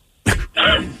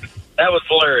 That was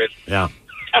hilarious. Yeah.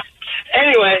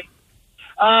 Anyway,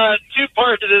 2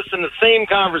 parts of this in the same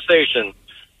conversation.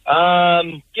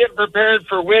 Get prepared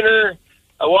for winter.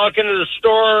 I walk into the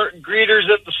store, greeters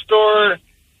at the store.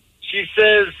 She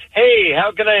says, hey,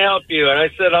 how can I help you? And I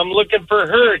said, I'm looking for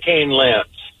hurricane lamps.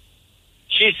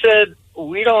 She said,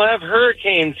 we don't have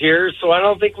hurricanes here, so I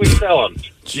don't think we sell them.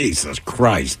 Jesus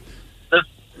Christ.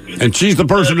 And she's the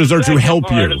person who's there to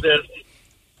help you.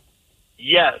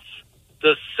 Yes.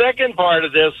 The second part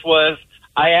of this was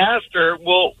I asked her,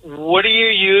 well, what do you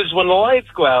use when the lights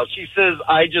go out? She says,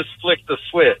 I just flick the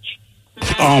switch.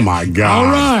 Oh, my God.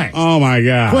 All right. Oh, my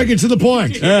God. Quick and to the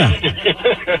point.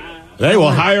 Yeah. They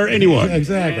will hire anyone.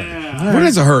 Exactly. What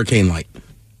is a hurricane light?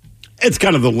 It's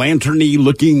kind of the lantern-y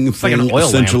looking thing, like an oil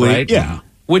essentially. lamp, right? Yeah.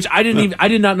 Which I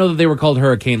did not know that they were called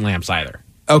hurricane lamps either.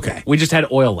 Okay. We just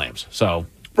had oil lamps, so.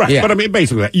 Right, Yeah. but I mean,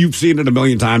 basically, you've seen it a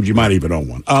million times. You might even own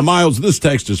one. Miles, this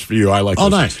text is for you. I like. Oh,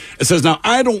 this. nice. It says, "Now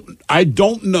I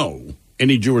don't know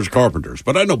any Jewish carpenters,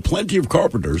 but I know plenty of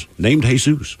carpenters named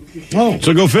Jesus. Oh,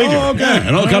 So go figure. Oh, okay. Yeah,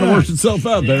 it all kind of works itself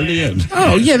out there in the end.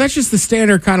 Oh, yeah, that's just the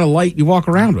standard kind of light you walk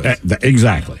around with.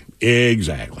 Exactly.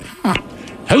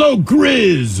 Hello,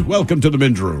 Grizz. Welcome to the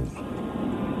men's room.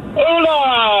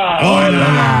 Hola!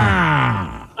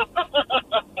 Hola.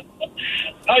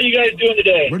 How you guys doing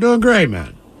today? We're doing great,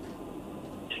 man.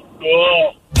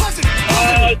 Cool.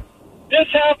 This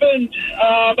happened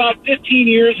about 15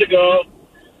 years ago.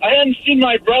 I hadn't seen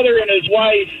my brother and his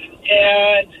wife,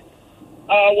 and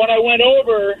when I went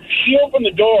over, she opened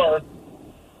the door,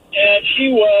 and she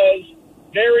was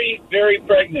very, very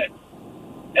pregnant.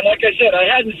 And like I said, I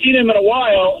hadn't seen him in a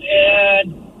while,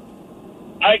 and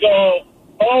I go,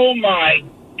 oh, my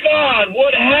God,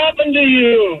 what happened to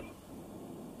you?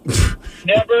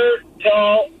 Never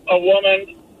tell a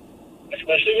woman,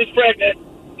 especially who's pregnant,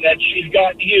 that she's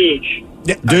got huge.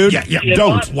 Yeah, dude,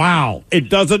 don't. Wow. It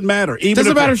doesn't matter. Even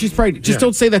Doesn't matter if she's pregnant. Just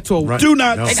don't say that to a. Right. Do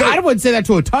not. No. Say, I wouldn't say that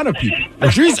to a ton of people.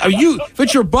 If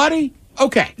it's your buddy,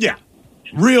 okay. yeah,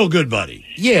 Real good, buddy.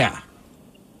 Yeah.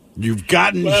 you've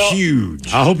gotten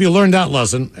huge. I hope you learned that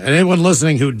lesson. And anyone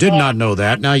listening who did not know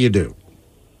that, now you do.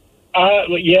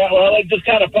 Yeah, well, it just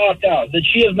kind of popped out that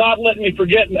she has not let me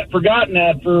forgotten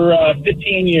that for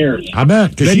 15 years. I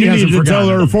bet. Then she you need hasn't to tell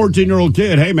forgotten. her 14-year-old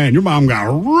kid, hey, man, your mom got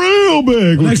real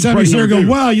big. The next time you see her, go,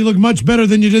 wow, you look much better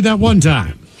than you did that one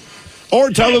time. Or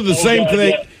tell her the same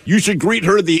thing. Yeah. You should greet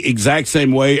her the exact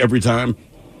same way every time.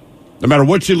 No matter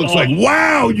what she looks like.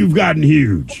 Wow, you've gotten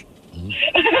huge.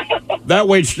 That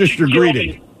way it's just your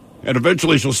greeting. And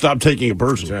eventually she'll stop taking it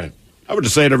personally. Right. I would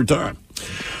just say it every time.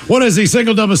 What is the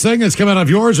single dumbest thing that's come out of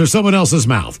yours or someone else's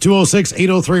mouth?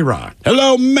 206-803-ROCK.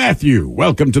 Hello, Matthew.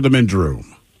 Welcome to the men's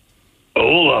room.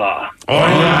 Hola.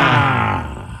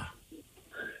 Hola.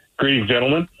 Greetings,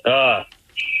 gentlemen. So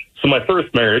my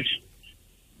first marriage,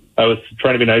 I was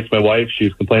trying to be nice to my wife. She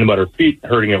was complaining about her feet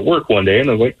hurting at work one day, and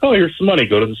I was like, oh, here's some money.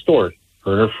 Go to the store.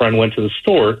 Her and her friend went to the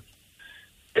store,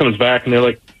 comes back, and they're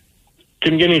like,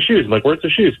 couldn't get any shoes. I'm like, where's the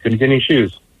shoes? Couldn't get any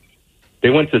shoes. They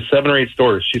went to 7 or 8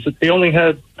 stores. She said they only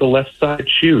had the left side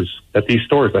shoes at these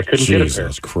stores. I couldn't get a pair.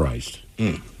 Jesus Christ.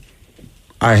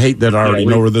 I hate that I already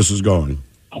know where this is going.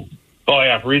 Oh,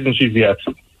 yeah, for reasons she's yes.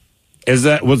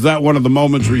 Was that one of the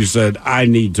moments where you said, I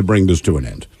need to bring this to an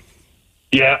end?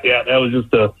 Yeah, that was just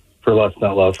for less,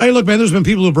 not love. Hey, look, man, there's been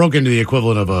people who broke into the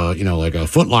equivalent of like a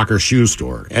Foot Locker shoe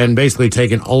store and basically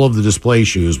taken all of the display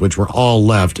shoes, which were all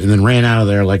left, and then ran out of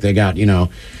there like they got,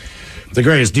 the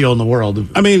greatest deal in the world.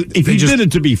 I mean, if you did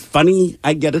it to be funny,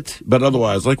 I get it. But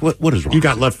otherwise, like, what is wrong? You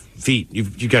got left feet.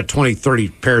 You got 20, 30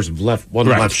 pairs of left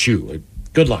shoe. Like,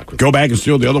 good luck with Go back and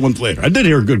steal the other ones later. I did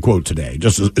hear a good quote today,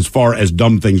 just as far as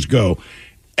dumb things go.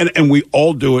 And we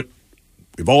all do it.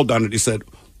 We've all done it. He said,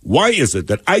 why is it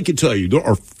that I can tell you there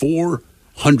are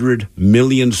 400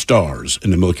 million stars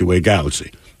in the Milky Way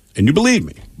galaxy? And you believe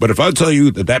me. But if I tell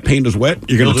you that paint is wet,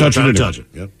 you're going to touch it anyway. Touch it.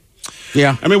 Yep.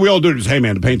 Yeah. I mean, we all do it as, hey,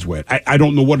 man, the paint's wet. I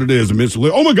don't know what it is.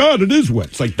 Immediately, oh, my God, it is wet.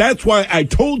 It's like, that's why I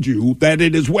told you that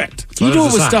it is wet. Do you do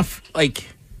it with stuff like,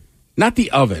 not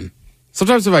the oven.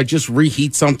 Sometimes if I just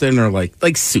reheat something or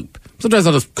like soup. Sometimes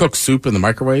I'll just cook soup in the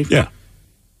microwave. Yeah.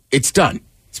 It's done.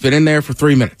 It's been in there for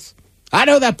 3 minutes. I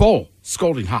know that bowl,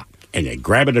 scalding hot. And you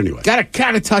grab it anyway. Got to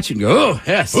kind of touch it and go, oh,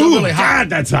 yeah, still really hot. God,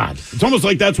 that's hot. It's almost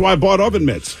like that's why I bought oven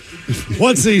mitts.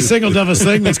 What's the single dumbest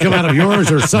thing that's come out of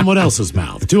yours or someone else's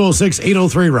mouth?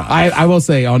 206-803-ROCK. I will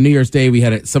say, on New Year's Day, we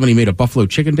had somebody made a buffalo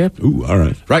chicken dip. Ooh, all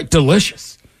right. Right?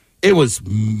 Delicious. It was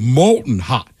molten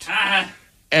hot.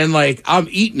 And, I'm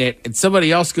eating it, and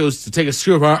somebody else goes to take a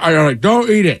scoop. I'm like, don't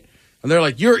eat it. And they're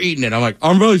like, you're eating it. I'm like,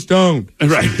 I'm really stoned.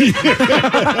 Right.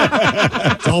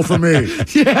 It's all for me.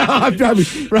 Yeah, I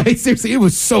mean, right? Seriously, it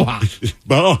was so hot.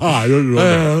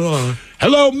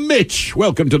 Hello, Mitch.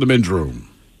 Welcome to the men's room.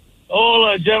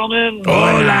 Hola, gentlemen.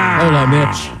 Hola,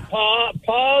 Mitch.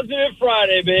 Positive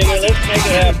Friday, baby. Let's make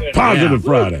it happen. Positive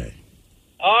Friday.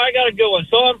 I got a good one.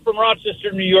 So I'm from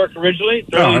Rochester, New York originally.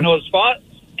 So you know the spot?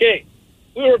 Okay.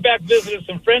 we were back visiting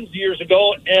some friends years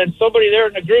ago, and somebody there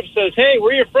in the group says, "Hey,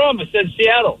 where are you from?" I said,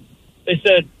 "Seattle." They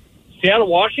said, "Seattle,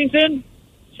 Washington?"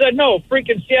 I said, "No,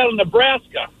 freaking Seattle,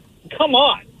 Nebraska." Come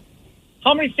on.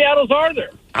 How many Seattles are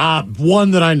there?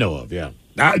 One that I know of, yeah.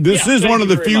 This is one of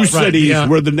the few cities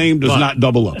where the name does not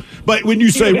double up. But when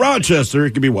you say Rochester,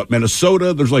 it could be what?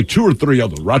 Minnesota? There's like 2 or 3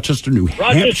 other. Rochester, New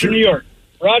Hampshire. Rochester, New York.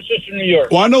 Rochester, New York.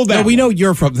 Well, I know that. No, we know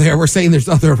you're from there. We're saying there's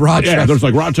other Rochester. Yeah, there's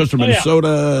like Rochester,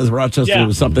 Minnesota,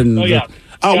 Rochester, something. Oh, yeah.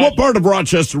 What part of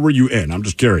Rochester were you in? I'm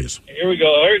just curious. Here we go.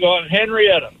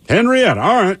 Henrietta. Henrietta.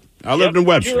 All right. I lived in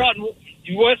Webster. You're out in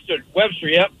Webster.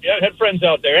 Yep. Yeah, I had friends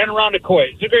out there. And around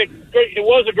Coy. It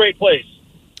was a great place.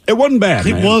 It wasn't bad.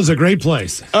 It was a great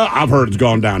place. I've heard it's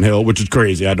gone downhill, which is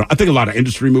crazy. I think a lot of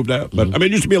industry moved out, but I mean,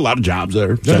 it used to be a lot of jobs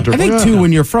there. I think too,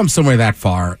 when you're from somewhere that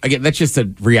far, again, that's just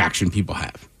a reaction people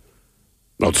have.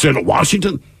 Well, Seattle,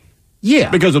 Washington? Yeah.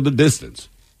 Because of the distance.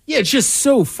 Yeah, it's just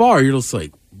so far. You're just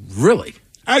like, really?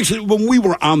 Actually, when we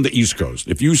were on the East Coast,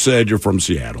 if you said you're from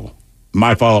Seattle,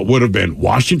 my follow-up would have been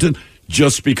Washington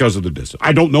just because of the distance.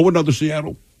 I don't know another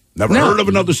Seattle. Never heard of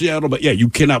another Seattle, but yeah, you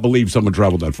cannot believe someone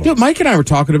traveled that far. Dude, Mike and I were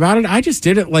talking about it. I just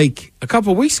did it like a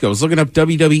couple of weeks ago. I was looking up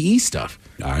WWE stuff.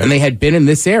 Right. And they had been in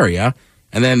this area,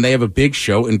 and then they have a big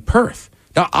show in Perth.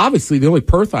 Now, obviously, the only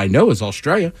Perth I know is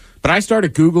Australia, but I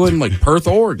started Googling like Perth,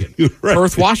 Oregon, right.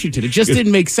 Perth, Washington. It just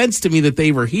didn't make sense to me that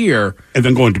they were here. And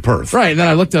then going to Perth. Right, and then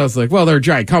I looked at it, I was like, well, they're a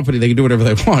giant company. They can do whatever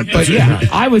they want. But yeah,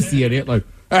 I was the idiot, like,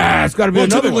 it's got to be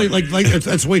another one. Like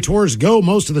that's the way tours go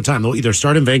most of the time. They'll either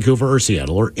start in Vancouver or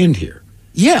Seattle or end here.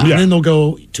 Yeah. And then they'll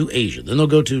go to Asia. Then they'll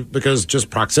go to, because just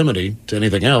proximity to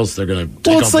anything else, they're going to take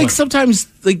Well, it's like sometimes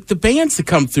like the bands that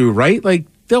come through, right? Like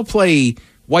they'll play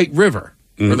White River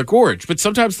or the Gorge, but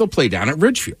sometimes they'll play down at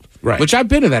Ridgefield, right? Which I've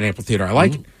been to that amphitheater. I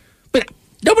like it. But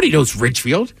nobody knows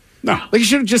Ridgefield. No. Like you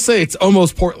should just say it's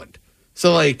almost Portland.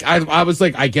 So like I was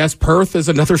like, I guess Perth is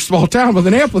another small town with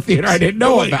an amphitheater I didn't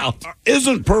know about.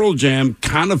 Isn't Pearl Jam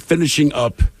kind of finishing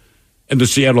up in the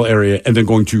Seattle area and then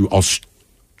going to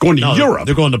Europe?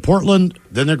 They're going to Portland,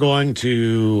 then they're going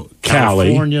to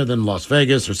California, then Las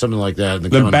Vegas or something like that. And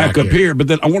then back up here. But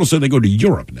then I want to say they go to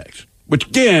Europe next. Which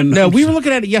again, no, we were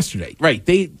looking at it yesterday. Right,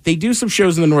 they do some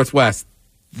shows in the Northwest,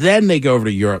 then they go over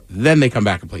to Europe, then they come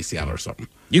back and play Seattle or something.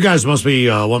 You guys must be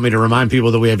want me to remind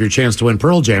people that we have your chance to win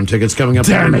Pearl Jam tickets coming up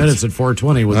in 10 minutes at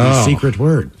 4:20 with the secret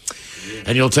word.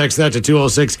 And you'll text that to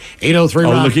 206-803-ROCK.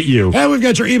 Oh, look at you. And we've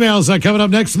got your emails coming up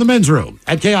next in the men's room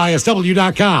at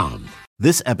KISW.com.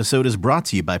 This episode is brought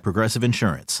to you by Progressive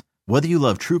Insurance. Whether you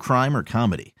love true crime or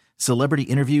comedy, celebrity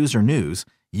interviews or news,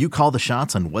 you call the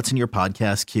shots on what's in your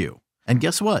podcast queue. And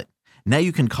guess what? Now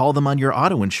you can call them on your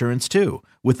auto insurance too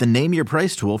with the Name Your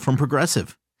Price tool from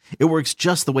Progressive. It works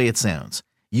just the way it sounds.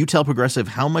 You tell Progressive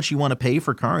how much you want to pay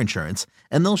for car insurance,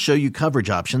 and they'll show you coverage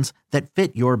options that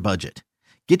fit your budget.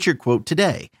 Get your quote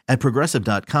today at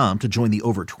Progressive.com to join the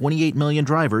over 28 million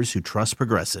drivers who trust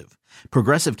Progressive.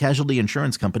 Progressive Casualty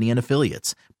Insurance Company and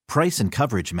Affiliates. Price and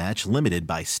coverage match limited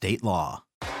by state law.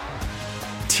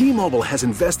 T-Mobile has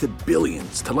invested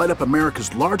billions to light up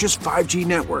America's largest 5G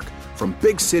network, from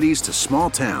big cities to small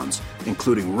towns,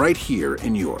 including right here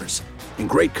in yours. And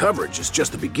great coverage is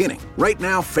just the beginning. Right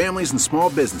now, families and small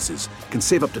businesses can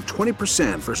save up to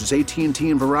 20% versus AT&T and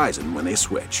Verizon when they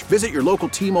switch. Visit your local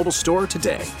T-Mobile store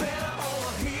today.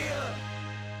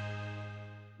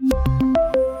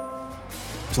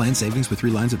 Plan savings with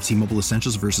 3 lines of T-Mobile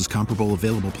Essentials versus comparable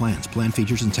available plans. Plan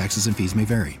features and taxes and fees may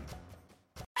vary.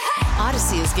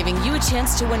 Odyssey is giving you a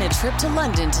chance to win a trip to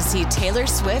London to see Taylor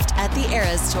Swift at the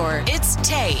Eras Tour. It's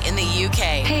Tay in the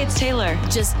UK. Hey, it's Taylor.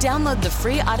 Just download the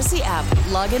free Odyssey app,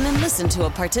 log in and listen to a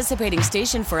participating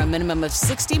station for a minimum of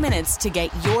 60 minutes to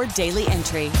get your daily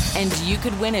entry. And you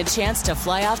could win a chance to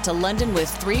fly off to London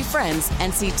with 3 friends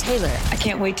and see Taylor. I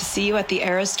can't wait to see you at the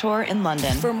Eras Tour in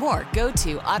London. For more, go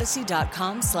to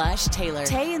odyssey.com/Taylor.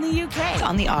 Tay in the UK.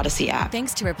 On the Odyssey app.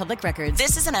 Thanks to Republic Records.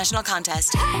 This is a national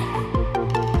contest.